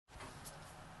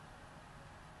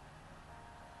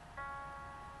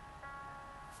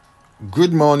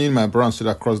Good morning, my brothers and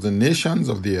sisters across the nations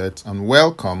of the earth, and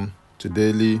welcome to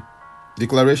Daily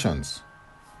Declarations.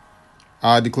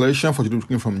 Our declaration for today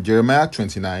is from Jeremiah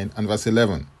 29 and verse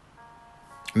 11.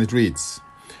 And it reads,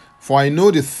 "For I know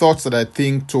the thoughts that I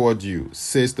think toward you,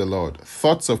 says the Lord,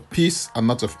 thoughts of peace and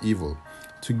not of evil,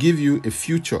 to give you a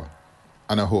future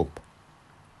and a hope."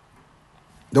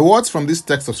 The words from this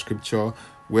text of scripture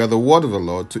were the word of the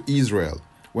Lord to Israel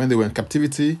when they were in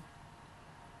captivity.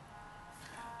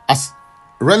 As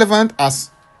relevant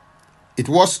as it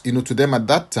was, to them at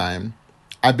that time,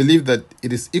 I believe that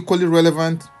it is equally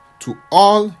relevant to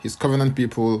all his covenant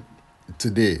people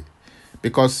today,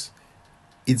 because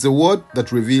it's a word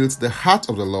that reveals the heart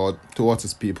of the Lord towards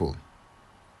his people.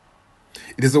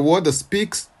 It is a word that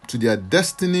speaks to their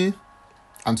destiny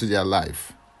and to their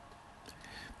life.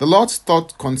 The Lord's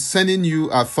thoughts concerning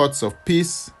you are thoughts of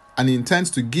peace, and he intends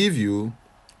to give you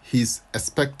his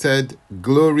expected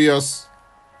glorious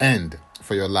end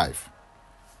for your life.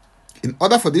 In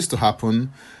order for this to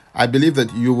happen, I believe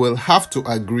that you will have to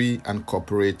agree and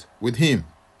cooperate with him.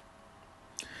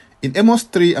 In Amos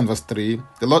 3 and verse 3,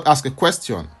 the Lord asks a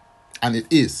question, and it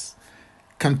is,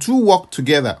 can two walk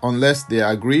together unless they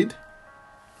are agreed?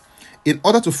 In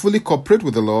order to fully cooperate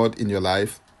with the Lord in your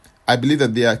life, I believe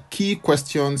that there are key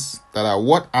questions that are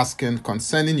worth asking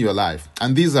concerning your life.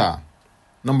 And these are,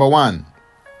 number one,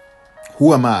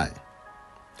 who am I?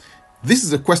 This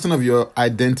is a question of your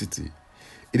identity.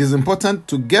 It is important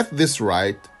to get this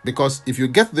right, because if you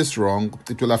get this wrong,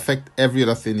 it will affect every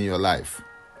other thing in your life.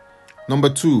 Number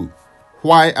two,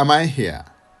 why am I here?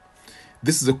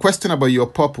 This is a question about your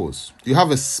purpose. You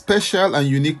have a special and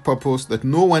unique purpose that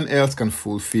no one else can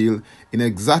fulfill in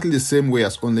exactly the same way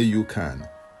as only you can.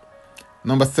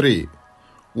 Number three,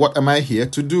 what am I here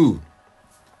to do?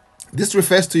 This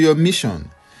refers to your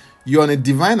mission. You're on a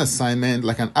divine assignment,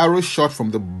 like an arrow shot from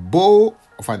the bow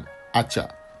of an archer.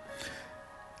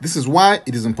 This is why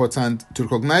it is important to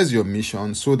recognize your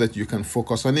mission so that you can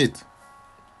focus on it.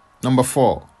 Number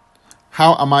four,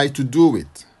 how am I to do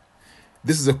it?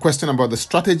 This is a question about the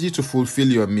strategy to fulfill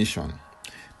your mission.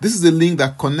 This is the link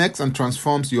that connects and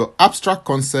transforms your abstract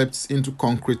concepts into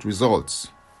concrete results.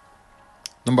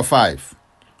 Number five,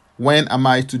 when am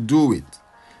I to do it?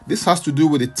 This has to do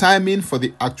with the timing for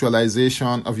the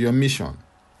actualization of your mission.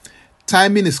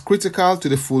 Timing is critical to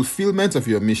the fulfillment of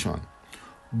your mission,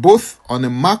 both on a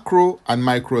macro and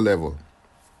micro level.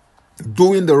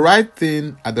 Doing the right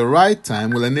thing at the right time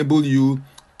will enable you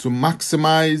to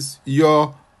maximize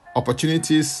your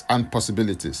opportunities and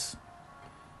possibilities.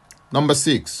 Number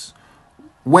six,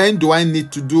 when do I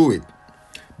need to do it?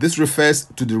 This refers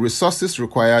to the resources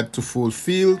required to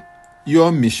fulfill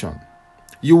your mission.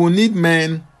 You will need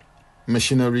men,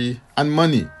 machinery, and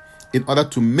money in order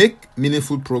to make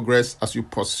meaningful progress as you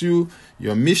pursue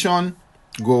your mission,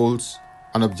 goals,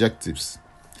 and objectives.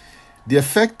 The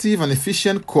effective and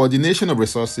efficient coordination of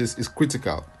resources is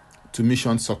critical to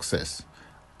mission success.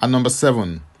 And number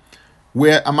seven,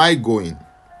 where am I going?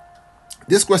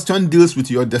 This question deals with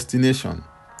your destination.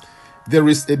 There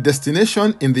is a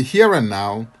destination in the here and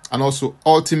now, and also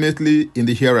ultimately in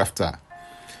the hereafter.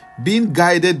 Being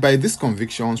guided by these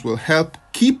convictions will help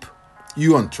keep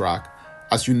you on track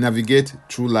as you navigate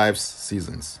through life's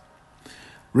seasons.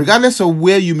 Regardless of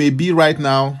where you may be right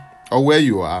now or where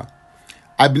you are,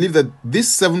 I believe that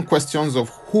these 7 questions of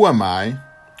who am I,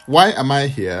 why am I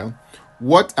here,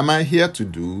 what am I here to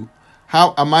do,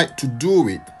 how am I to do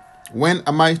it, when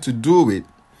am I to do it,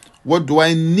 what do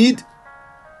I need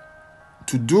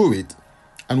to do it,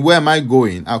 and where am I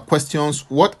going, are questions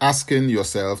worth asking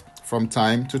yourself from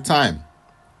time to time.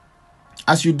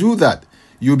 As you do that,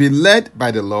 you'll be led by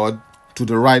the Lord to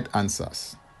the right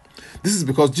answers. This is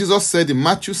because Jesus said in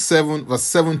Matthew 7, verse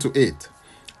 7 to 8,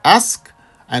 "Ask,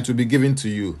 and it will be given to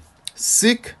you.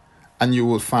 Seek, and you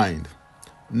will find.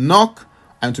 Knock,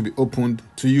 and it will be opened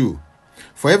to you.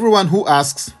 For everyone who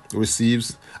asks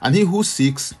receives, and he who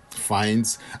seeks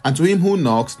finds, and to him who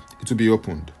knocks it will be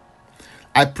opened."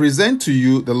 I present to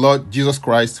you the Lord Jesus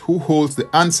Christ, who holds the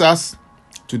answers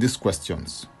to these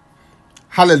questions.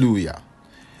 Hallelujah.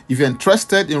 If you're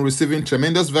interested in receiving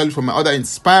tremendous value from my other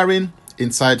inspiring,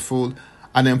 insightful,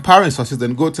 and empowering sources,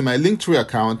 then go to my Linktree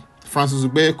account, Francis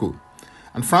Ubeku.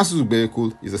 And Francis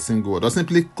Ubeku is a single word. Or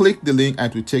simply click the link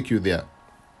and it will take you there.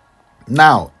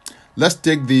 Now, let's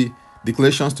take the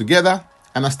declarations together,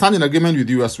 and I stand in agreement with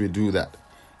you as we do that.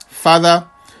 Father,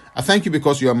 I thank you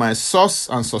because you are my source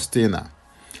and sustainer.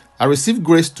 I receive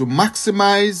grace to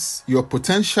maximize your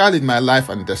potential in my life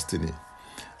and destiny.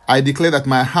 I declare that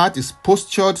my heart is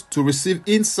postured to receive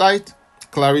insight,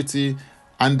 clarity,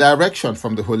 and direction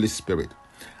from the Holy Spirit.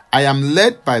 I am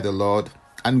led by the Lord,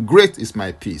 and great is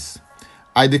my peace.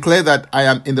 I declare that I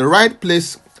am in the right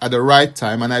place at the right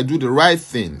time and I do the right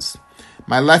things.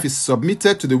 My life is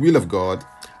submitted to the will of God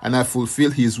and I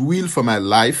fulfill His will for my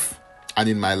life and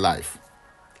in my life.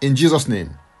 In Jesus'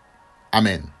 name,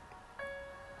 Amen.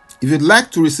 If you'd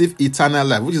like to receive eternal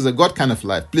life, which is a God kind of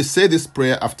life, please say this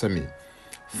prayer after me.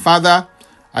 Father,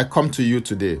 I come to you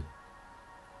today.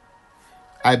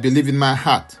 I believe in my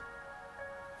heart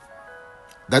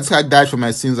that God died for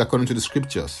my sins according to the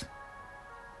scriptures.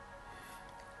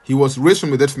 He was raised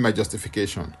from the dead for my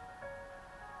justification.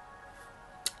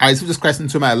 I receive Jesus Christ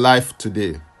into my life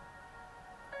today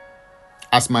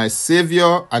as my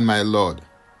Savior and my Lord.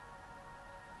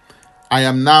 I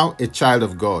am now a child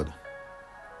of God.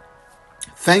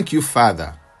 Thank you,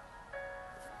 Father.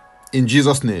 In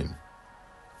Jesus' name,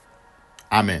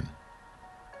 Amen.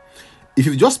 If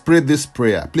you've just prayed this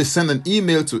prayer, please send an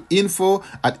email to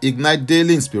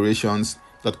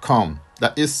info@ignitedailyinspirations.com.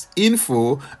 That is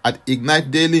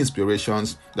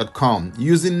info@ignitedailyinspirations.com,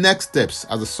 using next steps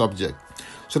as a subject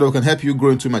so that we can help you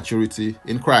grow into maturity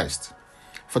in Christ.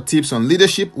 For tips on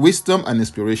leadership, wisdom, and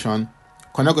inspiration,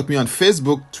 connect with me on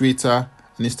Facebook, Twitter,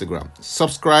 and Instagram.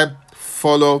 Subscribe,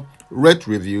 follow, rate,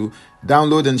 review,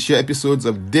 download, and share episodes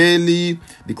of Daily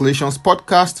Declarations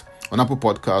podcast on Apple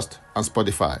Podcast and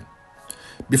Spotify.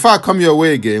 Before I come your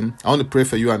way again, I want to pray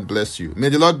for you and bless you. May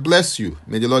the Lord bless you.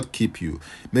 May the Lord keep you.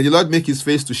 May the Lord make His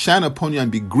face to shine upon you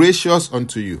and be gracious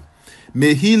unto you.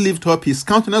 May He lift up His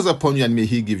countenance upon you and may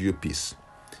He give you peace.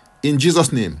 In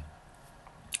Jesus' name,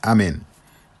 Amen.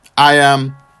 I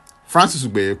am Francis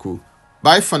Ubeyeku.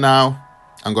 Bye for now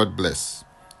and God bless.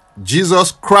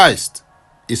 Jesus Christ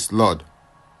is Lord.